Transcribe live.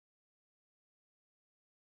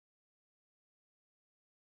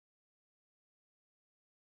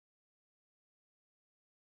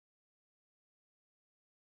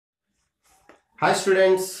Hi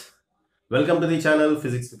students, welcome to the channel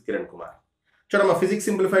Physics with Kiran Kumar. చూడమ్మా physics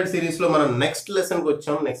simplified series లో మనం next lesson కి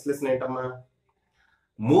వచ్చాం. నెక్స్ట్ లెసన్ ఏంటమ్మా?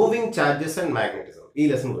 Moving charges and magnetism. ఈ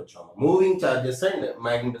లెసన్ కి వచ్చాం. మూవింగ్ చార్జెస్ అండ్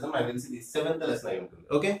మ్యాగ్నెటిజం నాకు తెలిసి ఇది 7th లెసన్ అయి ఉంటుంది.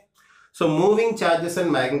 Okay, so moving charges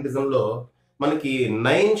and magnetism లో మనకి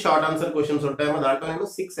 9 షార్ట్ ఆన్సర్ క్వశ్చన్స్ ఉంటాయమ్మా. దాంట్లో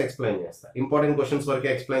నేను 6 ఎక్స్ప్లెయిన్ చేస్తాను. ఇంపార్టెంట్ క్వశ్చన్స్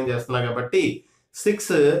వరకే ఎక్స్ప్లెయిన్ చేస్తున్నా కాబట్టి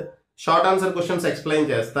 6 షార్ట్ ఆన్సర్ క్వశ్చన్స్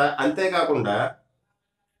ఎక్స్ప్లెయిన్ చేస్తా.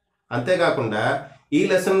 అంతేకాకుండా ఈ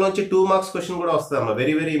లెసన్ నుంచి 2 మార్క్స్ క్వశ్చన్ కూడా వస్తుంది అమ్మా.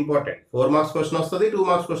 Very very important. 4 marks question వస్తుంది, 2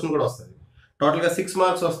 మార్క్స్ క్వశ్చన్ కూడా వస్తుంది. టోటల్గా 6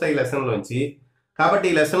 మార్క్స్ వస్తాయి ఈ లెసన్ నుంచి. కాబట్టి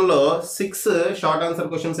ఈ లెసన్లో 6 షార్ట్ ఆన్సర్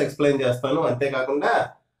క్వశ్చన్స్ ఎక్స్ప్లెయిన్ చేస్తాను. అంతేకాకుండా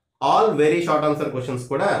all very short answer questions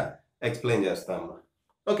కూడా ఎక్స్ప్లెయిన్ చేస్తాను.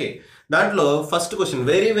 ఓకే, దాంట్లో first question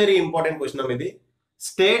very very important question అమ్మ. ఇది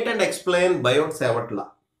state and explain బయోట్ సావర్ట్ law.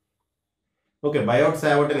 Okay, బయోట్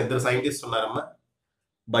సావర్ట్ అని 2 సైంటిస్ట్ ఉన్నారమ్మా.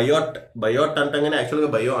 బయోట్ అంటాం కానీ యాక్చువల్గా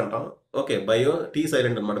బయో అంటాం. ఓకే, బయో టీ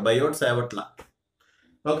సైలెంట్ అనమాట. బయోట్ సావర్ట్ లా.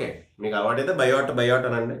 ఓకే, మీకు అవార్డైతే బయోట్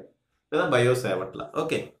అనండి, లేదా బయో సావర్ట్ లా.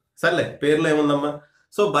 ఓకే, సర్లే, పేర్లో ఏముందమ్మా.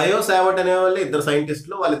 సో బయో సావర్ట్ అనే వాళ్ళు 2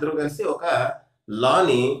 సైంటిస్టులు, వాళ్ళిద్దరూ కలిసి ఒక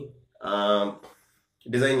లాని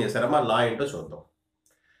డిజైన్ చేశారమ్మా. లా ఏంటో చూద్దాం.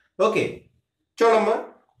 ఓకే, చూడమ్మా,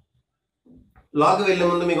 లాకి వెళ్ళే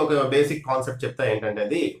ముందు మీకు ఒక బేసిక్ కాన్సెప్ట్ చెప్తా. ఏంటంటే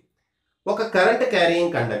అది ఒక కరెంట్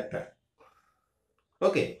క్యారియింగ్ కండక్టర్.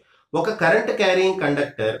 ఓకే, ఒక కరెంట్ క్యారియింగ్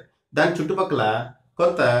కండక్టర్ దాని చుట్టుపక్కల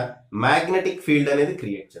కొంత మ్యాగ్నెటిక్ ఫీల్డ్ అనేది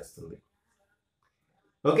క్రియేట్ చేస్తుంది.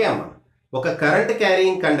 ఓకే అమ్మా, ఒక కరెంట్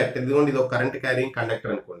క్యారియింగ్ కండక్టర్, ఇదిగోండి, ఇది ఒక కరెంట్ క్యారియింగ్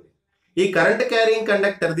కండక్టర్ అనుకోండి. ఈ కరెంట్ క్యారియింగ్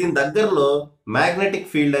కండక్టర్ దీని దగ్గరలో మ్యాగ్నెటిక్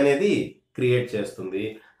ఫీల్డ్ అనేది క్రియేట్ చేస్తుంది.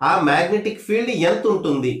 ఆ మ్యాగ్నెటిక్ ఫీల్డ్ ఎంత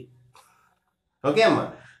ఉంటుంది? ఓకే అమ్మా,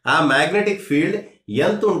 ఆ మ్యాగ్నెటిక్ ఫీల్డ్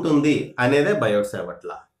ఎంత ఉంటుంది అనేదే బయోట్ సావర్ట్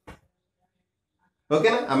లా.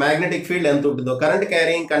 ఓకేనా, ఆ మ్యాగ్నెటిక్ ఫీల్డ్ ఎంత ఉంటుందో, కరెంట్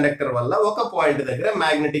క్యారియింగ్ కండక్టర్ వల్ల ఒక పాయింట్ దగ్గర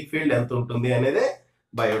మ్యాగ్నెటిక్ ఫీల్డ్ ఎంత ఉంటుంది అనేది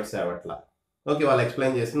బయోట్ సావర్ట్ లా. ఓకే, వాళ్ళు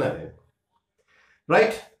ఎక్స్ప్లెయిన్ చేసిన అదే.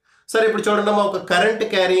 రైట్, సరే, ఇప్పుడు చూడండి అమ్మా, ఒక కరెంట్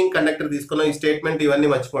క్యారియింగ్ కండక్టర్ తీసుకున్నాం. ఈ స్టేట్మెంట్ ఇవన్నీ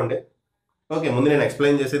మర్చిపోండి. ఓకే, ముందు నేను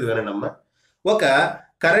ఎక్స్ప్లెయిన్ చేసేది వినండి అమ్మా. ఒక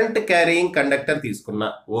కరెంట్ క్యారియింగ్ కండక్టర్ తీసుకున్నా.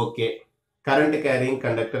 ఓకే, కరెంట్ క్యారియింగ్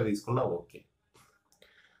కండక్టర్ తీసుకున్నా.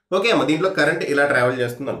 ఓకే అమ్మ, దీంట్లో కరెంట్ ఇలా ట్రావెల్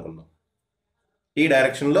చేస్తుంది అనుకుందాం. ఈ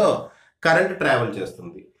డైరెక్షన్లో కరెంట్ ట్రావెల్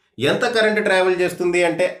చేస్తుంది. ఎంత కరెంట్ ట్రావెల్ చేస్తుంది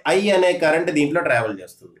అంటే ఐ అనే కరెంట్ దీంట్లో ట్రావెల్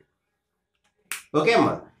చేస్తుంది. ఓకే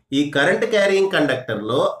అమ్మా, ఈ కరెంట్ క్యారియింగ్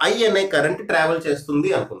కండక్టర్లో ఐ అనే కరెంట్ ట్రావెల్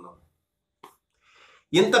చేస్తుంది అనుకుందాం.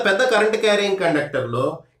 ఇంత పెద్ద కరెంట్ క్యారియింగ్ కండక్టర్లో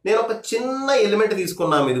నేను ఒక చిన్న ఎలిమెంట్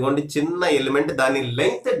తీసుకున్నాను. ఇదిగోండి, చిన్న ఎలిమెంట్, దాని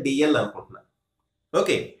లెంగ్త్ డిఎల్ అనుకుంటున్నాను.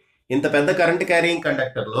 ఓకే, ఇంత పెద్ద కరెంట్ క్యారియింగ్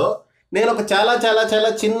కండక్టర్లో నేను ఒక చాలా చాలా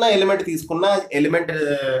చాలా చిన్న ఎలిమెంట్ తీసుకున్నా. ఎలిమెంట్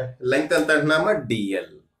లెంగ్త్ ఎంత అంటున్నామా?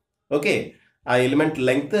 డిఎల్. ఓకే, ఆ ఎలిమెంట్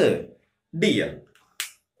లెంగ్త్ డిఎల్.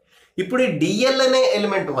 ఇప్పుడు ఈ డిఎల్ అనే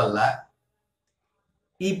ఎలిమెంట్ వల్ల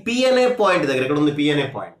ఈ పి అనే పాయింట్ దగ్గర, ఇక్కడ ఉంది పి అనే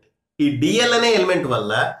పాయింట్, ఈ డిఎల్ అనే ఎలిమెంట్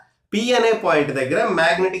వల్ల పి అనే పాయింట్ దగ్గర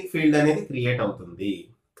మ్యాగ్నెటిక్ ఫీల్డ్ అనేది క్రియేట్ అవుతుంది.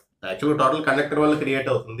 యాక్చువల్గా టోటల్ కండక్టర్ వల్ల క్రియేట్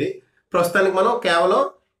అవుతుంది. ప్రస్తుతానికి మనం కేవలం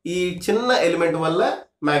ఈ చిన్న ఎలిమెంట్ వల్ల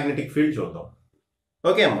మ్యాగ్నెటిక్ ఫీల్డ్ చూద్దాం.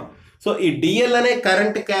 ఓకే అమ్మా, సో ఈ డిఎల్ అనే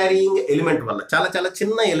కరెంట్ క్యారియింగ్ ఎలిమెంట్ వల్ల, చాలా చాలా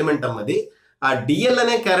చిన్న ఎలిమెంట్ అమ్మది, ఆ డిఎల్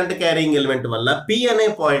అనే కరెంట్ క్యారియింగ్ ఎలిమెంట్ వల్ల పి అనే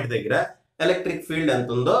పాయింట్ దగ్గర ఎలక్ట్రిక్ ఫీల్డ్ ఎంత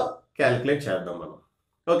ఉందో క్యాలిక్యులేట్ చేద్దాం మనం.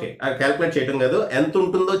 ఓకే, ఆ క్యాలిక్యులేట్ చేయడం కాదు, ఎంత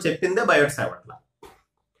ఉంటుందో చెప్పిందే బయోట్ సావర్ట్ లా.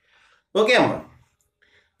 ఓకే అమ్మా,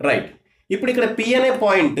 రైట్. ఇప్పుడు ఇక్కడ పి అనే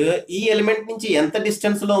పాయింట్ ఈ ఎలిమెంట్ నుంచి ఎంత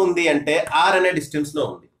డిస్టెన్స్ లో ఉంది అంటే ఆర్ అనే డిస్టెన్స్ లో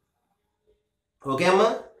ఉంది. ఓకే అమ్మా,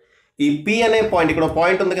 ఈ పి అనే పాయింట్, ఇక్కడ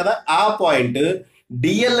పాయింట్ ఉంది కదా, ఆ పాయింట్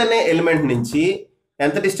డిఎల్ అనే ఎలిమెంట్ నుంచి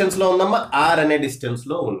ఎంత డిస్టెన్స్ లో ఉందమ్మా? ఆర్ అనే డిస్టెన్స్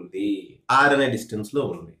లో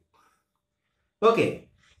ఉంది. ఓకే,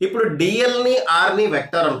 ఇప్పుడు డిఎల్ ని ఆర్ ని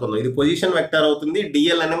వెక్టర్ అనుకుందాం. ఇది పొజిషన్ వెక్టర్ అవుతుంది,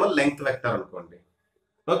 డిఎల్ అనేమో లెంగ్త్ వెక్టర్ అనుకోండి.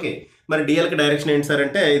 ఓకే, మరి డిఎల్ కి డైరెక్షన్ ఏంటి సార్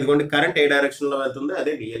అంటే, ఇదిగోండి, కరెంట్ ఏ డైరెక్షన్ లో వెళ్తుందో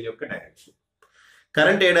అదే డిఎల్ యొక్క డైరెక్షన్.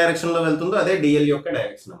 కరెంట్ ఏ డైరెక్షన్ లో వెళ్తుందో అదే డిఎల్ యొక్క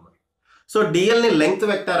డైరెక్షన్ అన్నమాట. సో డిఎల్ ని లెంగ్త్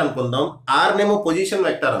వెక్టర్ అనుకుందాం, ఆర్ నేమో పొజిషన్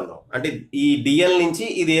వెక్టర్ అందాం. అంటే ఈ డిఎల్ నుంచి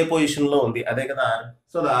ఇది ఏ పొజిషన్ లో ఉంది అదే కదా ఆర్.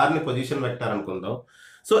 సో ఆర్ ని పొజిషన్ వెక్టర్ అనుకుందాం.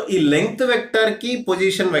 సో ఈ లెంగ్త్ వెక్టర్ కి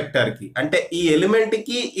పొజిషన్ వెక్టర్ కి, అంటే ఈ ఎలిమెంట్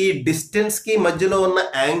కి ఈ డిస్టెన్స్ కి మధ్యలో ఉన్న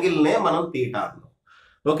యాంగిల్ నే మనం తీటా అన్నాం.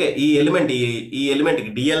 ఓకే, ఈ ఎలిమెంట్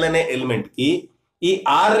కి డిఎల్ అనే ఎలిమెంట్ కి ఈ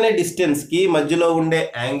ఆర్ అనే డిస్టెన్స్ కి మధ్యలో ఉండే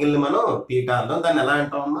యాంగిల్ ని మనం తీటా అందాం. దాన్ని ఎలా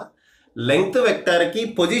అంటామమ్మా? లెంగ్త్ వెక్టర్ కి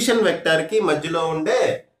పొజిషన్ వెక్టర్ కి మధ్యలో ఉండే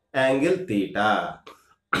యాంగిల్ తీటా.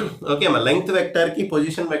 ఓకే అమ్మా, లెంగ్త్ వెక్టర్ కి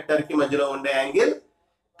పొజిషన్ వెక్టర్ కి మధ్యలో ఉండే యాంగిల్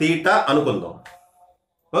తీటా అనుకుందాం.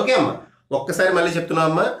 ఓకే అమ్మా, ఒక్కసారి మళ్ళీ చెప్తున్నా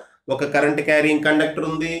అమ్మా, ఒక కరెంట్ క్యారియింగ్ కండక్టర్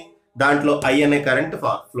ఉంది, దాంట్లో ఐ అనే కరెంట్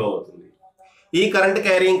ఫ్లో అవుతుంది. ఈ కరెంట్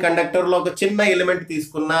క్యారియింగ్ కండక్టర్ లో ఒక చిన్న ఎలిమెంట్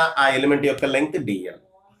తీసుకున్న, ఆ ఎలిమెంట్ యొక్క లెంగ్త్ డిఎల్.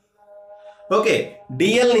 ఓకే,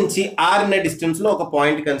 డిఎల్ నుంచి ఆర్ అనే డిస్టెన్స్ లో ఒక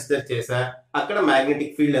పాయింట్ కన్సిడర్ చేసా, అక్కడ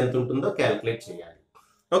మ్యాగ్నెటిక్ ఫీల్డ్ ఎంత ఉంటుందో క్యాలిక్యులేట్ చేయాలి.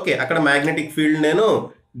 ఓకే, అక్కడ మ్యాగ్నెటిక్ ఫీల్డ్ నేను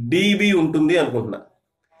డిబి ఉంటుంది అనుకుంటున్నా,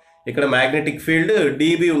 ఇక్కడ మ్యాగ్నెటిక్ ఫీల్డ్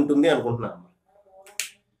డిబి ఉంటుంది అనుకుంటున్నాను.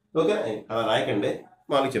 ఓకే, అలా రాయకండి,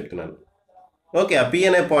 మాకు చెప్తున్నాను. ఓకే, ఆ పి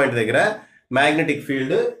అనే పాయింట్ దగ్గర మ్యాగ్నెటిక్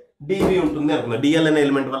ఫీల్డ్ డిబి ఉంటుంది అనుకున్నా, డిఎల్ అనే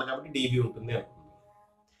ఎలిమెంట్ వల్ల కాబట్టి డిబి ఉంటుంది అనుకున్నా.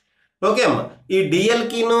 ఓకే అమ్మా, ఈ డిఎల్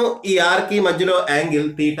కిను ఈ ఆర్ కి మధ్యలో యాంగిల్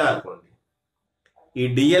తీటా అనుకోండి, ఈ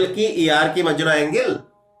డిఎల్ కి ఈ ఆర్ కి మధ్యలో యాంగిల్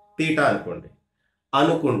తీటా అనుకోండి.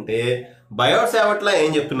 అనుకుంటే బయోట్ సావర్ట్ లా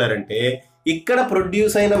ఏం చెప్తున్నారంటే ఇక్కడ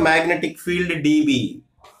ప్రొడ్యూస్ అయిన మ్యాగ్నెటిక్ ఫీల్డ్ డిబి,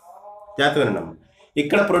 జాగ్రత్తగా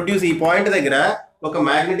ఇక్కడ ప్రొడ్యూస్ ఈ పాయింట్ దగ్గర ఒక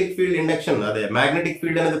మ్యాగ్నెటిక్ ఫీల్డ్ ఇండక్షన్, అదే మ్యాగ్నెటిక్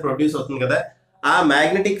ఫీల్డ్ అనేది ప్రొడ్యూస్ అవుతుంది కదా, ఆ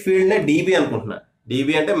మ్యాగ్నెటిక్ ఫీల్డ్ నే డిబి అనుకుంటున్నా.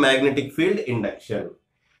 డిబి అంటే మ్యాగ్నెటిక్ ఫీల్డ్ ఇండక్షన్.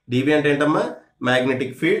 డిబి అంటే ఏంటమ్మా?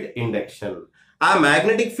 Magnetic field induction. ఆ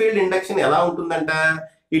మ్యాగ్నెటిక్ ఫీల్డ్ ఇండక్షన్ ఎలా ఉంటుందంట?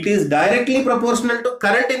 It is directly proportional to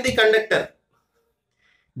current in the conductor.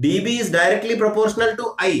 DB is directly proportional to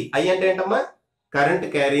I. I అంటే ఏంటమ్మా? Current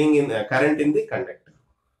carrying in current in the conductor.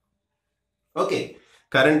 Okay,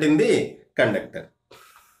 current in the conductor.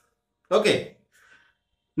 Okay,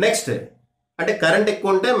 next అంటే current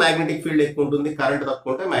ఎక్కువ ఉంటే magnetic field ఎక్కువ ఉంటుంది, current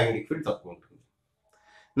తక్కువ ఉంటే magnetic field తక్కువ ఉంటుంది.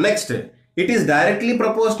 Next, it is directly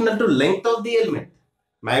proportional to length of the element.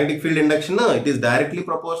 Magnetic field induction it is directly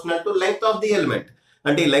proportional to length of the element.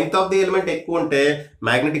 అంటే ఈ లెంగ్త్ ఆఫ్ ది ఎలిమెంట్ ఎక్కువ ఉంటే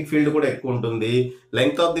మ్యాగ్నెటిక్ ఫీల్డ్ కూడా ఎక్కువ ఉంటుంది,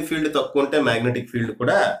 లెంగ్త్ ఆఫ్ ది ఫీల్డ్ తక్కువ ఉంటే magnetic field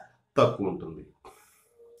కూడా తక్కువ ఉంటుంది.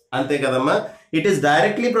 అంతే కదమ్మా. It is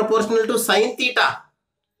directly proportional to sine theta.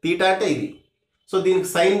 Theta అంటే ఇది, సో దీనికి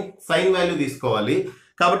సైన్ వాల్యూ తీసుకోవాలి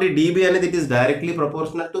కాబట్టి డిబి అనేది it is directly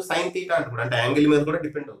proportional to sine theta అంటున్నాడు, అంటే యాంగిల్ మీద కూడా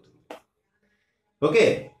డిపెండ్ అవుతుంది. ఓకే,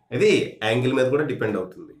 ఇది యాంగిల్ మీద కూడా డిపెండ్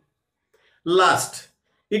అవుతుంది. Last,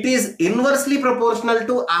 it is inversely proportional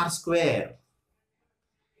to are square.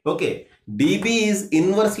 Okay, dB is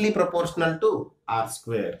inversely proportional to are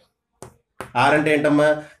square. Are అంటే ఏంటమ్మా?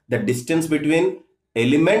 The distance between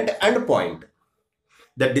element and point.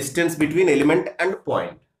 The distance between element and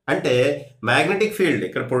point అంటే magnetic field,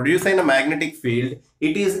 ఇక్కడ produce అయిన magnetic field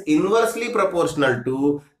it is inversely proportional to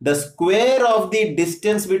the square of the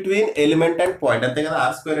distance between element and point. అంతే కదా,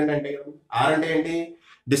 are square అంటే కదా. Are అంటే ఏంటి?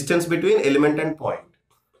 Distance between element and point.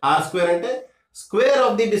 Are square అంటే square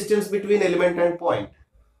of the distance between element and point.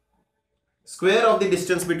 Square of the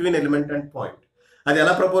distance between element and point. అది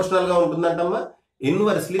ఎలా proportional గా ఉంటుందంటమ్మా?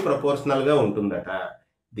 ఇన్వర్స్లీ ప్రపోర్షనల్ గా ఉంటుందట.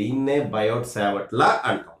 దీన్నే బయోట్ సావర్ట్ లా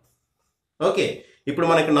అంటాం. ఓకే, ఇప్పుడు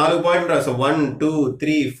మనకి 4 పాయింట్లు రాసాం, 1 2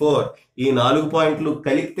 3 4. ఈ 4 పాయింట్లు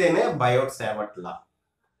కలిపితేనే బయోట్ సావర్ట్ లా.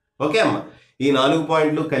 ఓకే అమ్మా, ఈ 4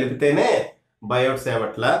 పాయింట్లు కలిపితేనే బయోట్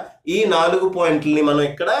సావర్ట్ లా. ఈ 4 పాయింట్లని మనం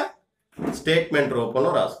ఇక్కడ స్టేట్మెంట్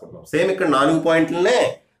రూపంలో రాసుకుంటాం. సేమ్ ఇక్కడ 4 పాయింట్లనే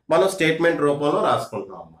మనం స్టేట్మెంట్ రూపంలో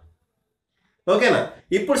రాసుకుంటున్నాం అమ్మా. ఓకేనా?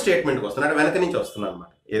 ఇప్పుడు స్టేట్మెంట్కి వస్తున్నా, అంటే వెనక నుంచి వస్తున్నా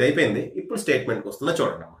అనమాట. ఏదైపోయింది, ఇప్పుడు స్టేట్మెంట్కి వస్తున్నా.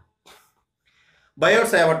 చూడండి అమ్మా, బయోట్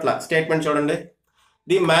సావర్ట్ లా స్టేట్మెంట్ చూడండి.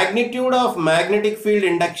 The magnitude of magnetic field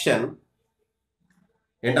induction.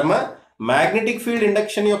 ఏంటమ్మా? మ్యాగ్నెటిక్ ఫీల్డ్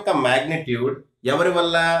ఇండక్షన్ యొక్క మ్యాగ్నిట్యూడ్ ఎవరి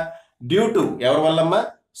వల్ల? డ్యూ టు ఎవరి వల్లమ్మా?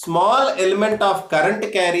 Small element of current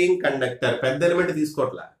carrying conductor. పెద్ద ఎలిమెంట్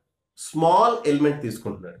తీసుకోవట్లా, స్మాల్ ఎలిమెంట్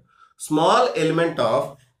తీసుకుంటున్నాడు. Small element of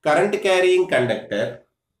current carrying conductor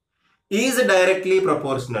is directly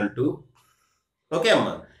proportional to. Okay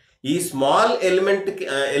అమ్మా, ఈ small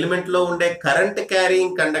element లో ఉండే కరెంట్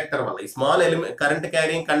క్యారీయింగ్ కండక్టర్ వల్ల, ఈ small current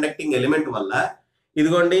carrying conducting element వల్ల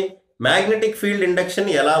ఇదిగోండి మ్యాగ్నెటిక్ ఫీల్డ్ ఇండక్షన్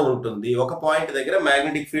ఎలా ఉంటుంది? ఒక పాయింట్ దగ్గర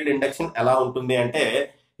మ్యాగ్నెటిక్ ఫీల్డ్ ఇండక్షన్ ఎలా ఉంటుంది అంటే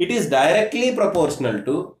it is directly proportional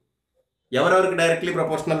to, ఎవరెవరికి డైరెక్ట్లీ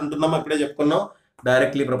ప్రపోర్షనల్ ఉంటుందో ఇప్పుడే చెప్పుకున్నాం,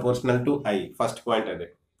 directly proportional to I. First point అదే.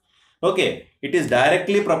 Okay, it is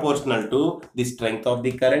directly proportional to the strength of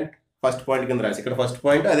the current. First point కింద రాసి, ఇక్కడ ఫస్ట్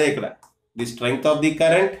పాయింట్ అదే, ఇక్కడ the strength of the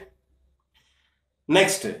current.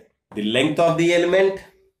 Next the length of the element.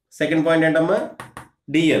 Second point ఏంటమ్మా?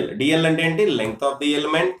 DL. DL అంటే ఏంటి? Length of the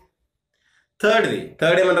element.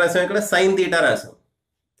 Third ఏమని రాసాం? ఇక్కడ సైన్ తీటా రాసాం.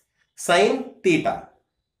 Sine theta,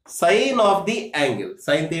 sign of the angle.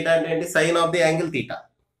 Sine theta అంటే ఏంటి? Sign of the angle theta.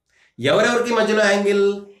 ఎవరెవరికి మధ్యలో angle?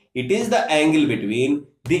 It is the angle between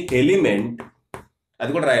the element.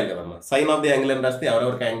 అది కూడా రాయాలి కదమ్మా. సైన్ ఆఫ్ ది యాంగిల్ అని రాస్తే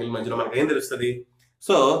ఎవరెవరికి యాంగిల్ మధ్యలో మనకి ఏం తెలుస్తుంది?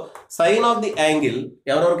 So sign of the angle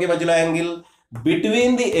ఎవరెవరికి మధ్యలో angle?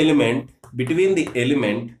 Between the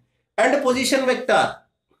element and position vector.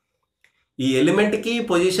 ఈ ఎలిమెంట్ కి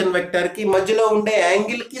పొజిషన్ వెక్టార్ కి మధ్యలో ఉండే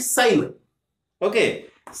యాంగిల్ కి sign. Okay,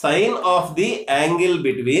 sign of the angle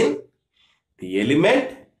between the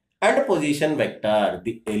element and position vector.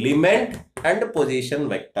 The element and position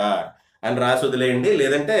vector అని రాసి వదిలేయండి.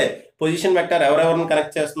 లేదంటే పొజిషన్ వెక్టార్ ఎవరెవరిని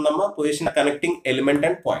connect చేస్తుందమ్మా? Position connecting element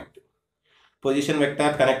and point. Position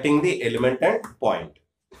vector connecting the element and point.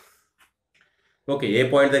 Okay, A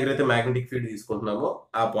point దగ్గర అయితే magnetic field తీసుకుంటున్నామో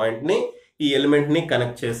ఆ point ని ఈ ఎలిమెంట్ ని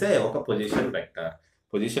కనెక్ట్ చేసే ఒక పొజిషన్ వెక్టార్.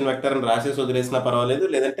 పొజిషన్ వెక్టార్ అని రాసేసి వదిలేసినా పర్వాలేదు,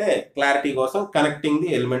 లేదంటే క్లారిటీ కోసం connecting the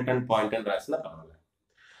element and point అని రాసినా పర్వాలేదు.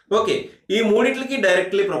 ఓకే, ఈ మూడిట్లకి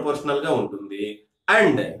డైరెక్ట్లీ ప్రపోర్షనల్ గా ఉంటుంది.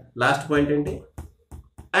 అండ్ లాస్ట్ పాయింట్ ఏంటి,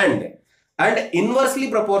 అండ్ ఇన్వర్స్లీ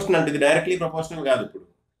ప్రపోర్షనల్. ఇది డైరెక్ట్లీ ప్రపోర్షనల్ కాదు ఇప్పుడు.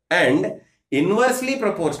 అండ్ ఇన్వర్స్లీ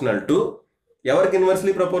ప్రపోర్షనల్ టు, ఎవరికి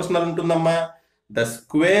ఇన్వర్స్లీ ప్రపోర్షనల్ ఉంటుందమ్మా? the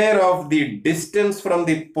square of the distance from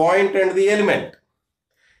the point and the element.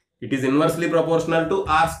 It is inversely proportional to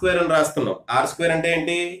r square అని రాస్తున్నాం. r square అంటే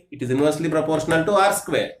ఏంటి? It is inversely proportional to r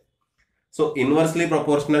square. So inversely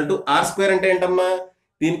proportional to r square అంటే ఏంటమ్మా?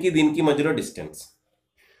 దీనికి మధ్యలో distance.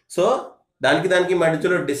 So దానికి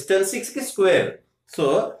మధ్యలో డిస్టెన్స్ 6 కి square. So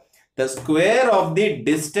the square of the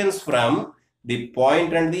distance from the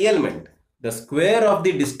point and the element. The square of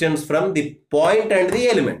the distance from the point and the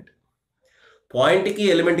element. Point కి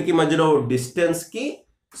element కి మధ్యలో డిస్టెన్స్ కి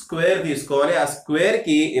స్క్వేర్ తీసుకోవాలి. ఆ square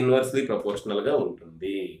కి ఇన్వర్స్లీ ప్రపోర్షనల్ గా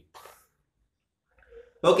ఉంటుంది.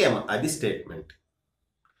 Okay అమ్మా, అది స్టేట్మెంట్.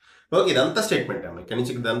 ఓకే, ఇదంతా స్టేట్మెంట్ అమ్మా, ఇక్కడి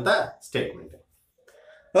నుంచి ఇదంతా statement.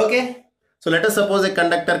 Okay, so let us suppose a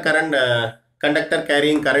conductor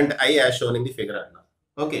carrying current I as shown in the figure అన్నా.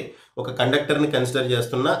 ఓకే, ఒక కండక్టర్ ని కన్సిడర్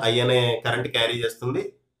చేస్తున్న I అనే కరెంట్ క్యారీ చేస్తుంది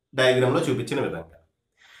డయాగ్రామ్ లో చూపించిన విధంగా.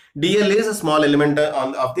 DL is a small element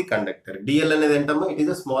of the conductor. DL అనేది ఏంటమ్మా? It is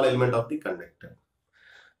a small element of the conductor.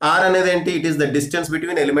 R అనేది ఏంటి? It is the distance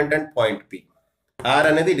between element and point P. R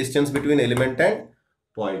అనేది distance between element and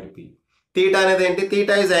point P. Theta అనేది ఏంటి?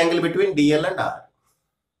 Theta is angle between DL and R.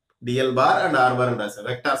 DL bar and R bar అని రాశారు,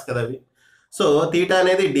 vectors కదా అవి. So theta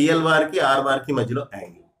అనేది DL bar కి R bar కి మధ్యలో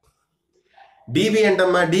యాంగిల్. DB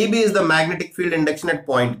ఏంటమ్మా? DB is the magnetic field induction at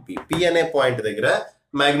point P. P అనే పాయింట్ దగ్గర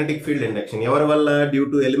మ్యాగ్నెటిక్ ఫీల్డ్ ఇండక్షన్ ఎవరి వల్ల? డ్యూ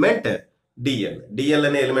టు ఎలిమెంట్ డిఎల్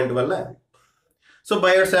అనే ఎలిమెంట్ వల్ల. సో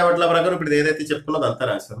బయోట్ సావర్ట్ లా ప్రకారం ఇప్పుడు ఏదైతే చెప్పుకున్నదో అంతా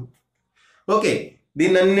రాశాను. ఓకే,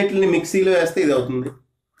 దీన్ని అన్నింటిని మిక్సీలో వేస్తే ఇది అవుతుంది,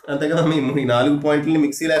 అంతే కదా. మేము ఈ 4 పాయింట్లని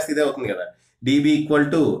మిక్సీలో వేస్తే ఇదే అవుతుంది కదా. DB equal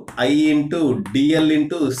to I into DL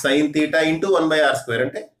into sine theta into 1/r²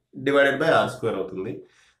 అంటే డివైడెడ్ బై r² అవుతుంది.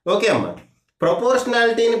 ఓకే అమ్మా,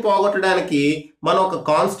 ప్రపోర్షనాలిటీని పోగొట్టడానికి మనం ఒక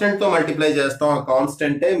కాన్స్టెంట్ తో మల్టిప్లై చేస్తాం. ఆ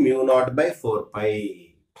కాన్స్టెంటే μ0/4π.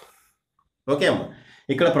 ఓకే అమ్మా,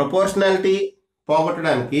 ఇక్కడ ప్రపోర్షనాలిటీ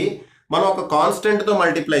పోగొట్టడానికి మనం ఒక కాన్స్టెంట్ తో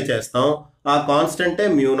మల్టిప్లై చేస్తాం. ఆ కాన్స్టెంటే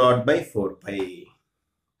μ0/4π.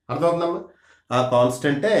 అర్థమవుతుందమ్మా? ఆ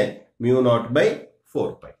కాన్స్టెంటే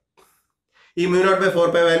μ0/4π. ఈ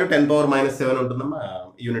μ0/4π వాల్యూ 10⁻⁻7 ఉంటుందమ్మా,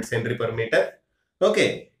 units henry per metre. Okay,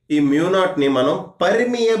 ఈ μ0 ని మనం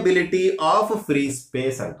పర్మియబిలిటీ ఆఫ్ ఫ్రీ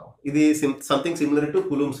స్పేస్ అంటాం. ఇది something similar to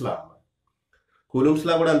coulombs law. Coulombs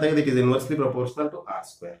లా కూడా అంతే కదా, it is inversely proportional to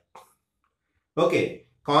r². Okay,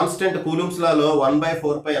 constant coulombs లాలో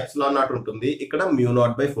 1/4π ε0 ఉంటుంది, ఇక్కడ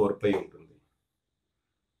μ0/4π ఉంటుంది.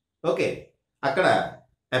 ఓకే, అక్కడ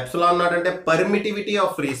ε0 అంటే పర్మిటివిటీ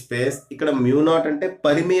ఆఫ్ ఫ్రీ స్పేస్, ఇక్కడ μ0 అంటే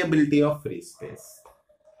పర్మియబిలిటీ ఆఫ్ ఫ్రీ స్పేస్.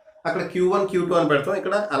 అక్కడ Q1 Q2 అని పెడతాం,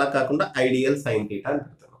 ఇక్కడ అలా కాకుండా ఐడియల్ సైన్ థీటా అని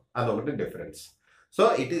పెడతాం. అదొకటి difference. So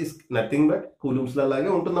it is nothing but coulombs లా లాగే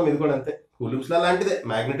ఉంటుందాం. ఇది కూడా అంతే, కూలుంబ్స్ లా లాంటిదే.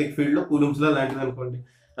 మ్యాగ్నెటిక్ ఫీల్డ్ లో కూలుంబ్స్ లా లాంటిది అనుకోండి.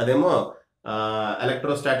 అదేమో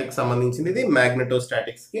ఎలక్ట్రోస్టాటిక్స్ సంబంధించింది, ఇది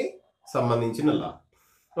మ్యాగ్నెటోస్టాటిక్స్ కి సంబంధించిన లా.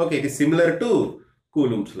 ఓకే, ఇది సిమిలర్ టు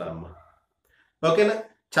కూలుంబ్స్ లా అమ్మ. ఓకేనా,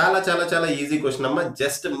 చాలా చాలా చాలా ఈజీ క్వశ్చన్ అమ్మ.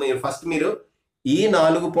 జస్ట్ ఫస్ట్ మీరు ఈ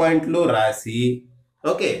 4 పాయింట్లు రాసి,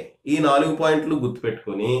 ఓకే, ఈ 4 పాయింట్లు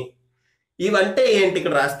గుర్తుపెట్టుకొని ఇవంటే ఏంటి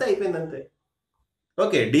ఇక్కడ రాస్తే అయిపోయింది అంతే.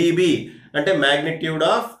 ఓకే, డిబి అంటే magnitude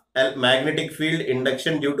of magnetic field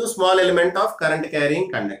induction due to small element of current carrying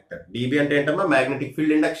conductor. DB అంటే ఏంటమ్మా? మ్యాగ్నెటిక్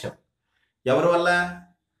ఫీల్డ్ ఇండక్షన్ ఎవరి వల్ల?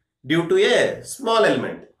 Due to a small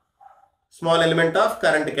element of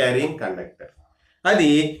current carrying conductor. అది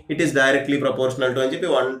it is directly proportional to అని చెప్పి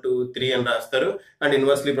 1, 2, 3 అని రాస్తారు. And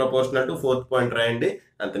inversely proportional to 4th point రాయండి.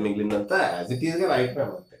 అంత మిగిలిందంతా యాజ్ ఇట్ ఈస్ గా రైట్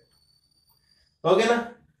అంతే. ఓకేనా,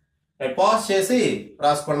 పాజ్ చేసి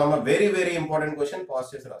రాసుకోండి అమ్మా. Very very important question, pause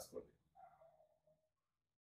చేసి రాసుకోండి.